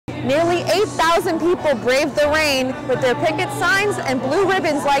Nearly 8,000 people braved the rain with their picket signs and blue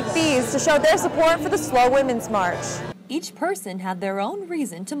ribbons like these to show their support for the SLO Women's March. Each person had their own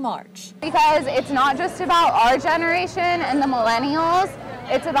reason to march. Because it's not just about our generation and the millennials,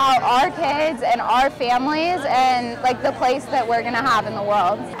 it's about our kids and our families and like the place that we're going to have in the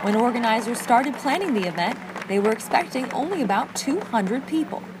world. When organizers started planning the event, they were expecting only about 200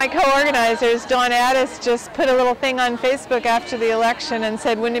 people. My co-organizers, Dawn Addis, just put a little thing on Facebook after the election and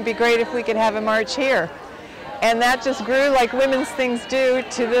said, wouldn't it be great if we could have a march here? And that just grew like women's things do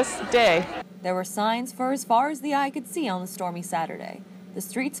to this day. There were signs for as far as the eye could see on the stormy Saturday. The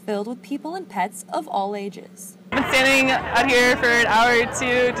streets filled with people and pets of all ages. I've been standing out here for an hour or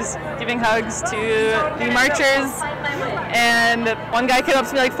two just giving hugs to the marchers, and one guy came up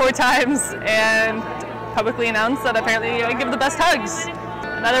to me like 4 times and publicly announced that apparently I give the best hugs.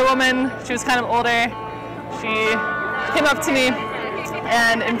 Another woman, she was kind of older, she came up to me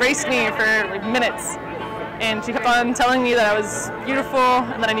and embraced me for like minutes, and she kept on telling me that I was beautiful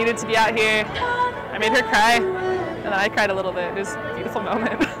and that I needed to be out here. I made her cry, and then I cried a little bit. It was a beautiful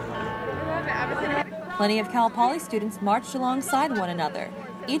moment. Plenty of Cal Poly students marched alongside one another,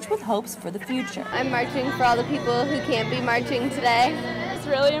 each with hopes for the future. I'm marching for all the people who can't be marching today. It's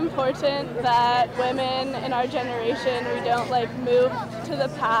really important that women in our generation, we don't move to the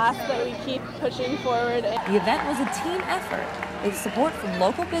past, that we keep pushing forward. The event was a team effort with support from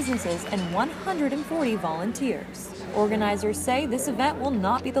local businesses and 140 volunteers. Organizers say this event will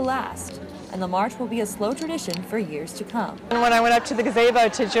not be the last, and the march will be a SLO tradition for years to come. And when I went up to the gazebo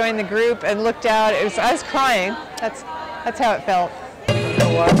to join the group and looked out, I was crying. That's how it felt.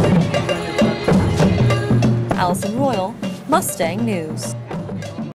 Allison Royal, Mustang News.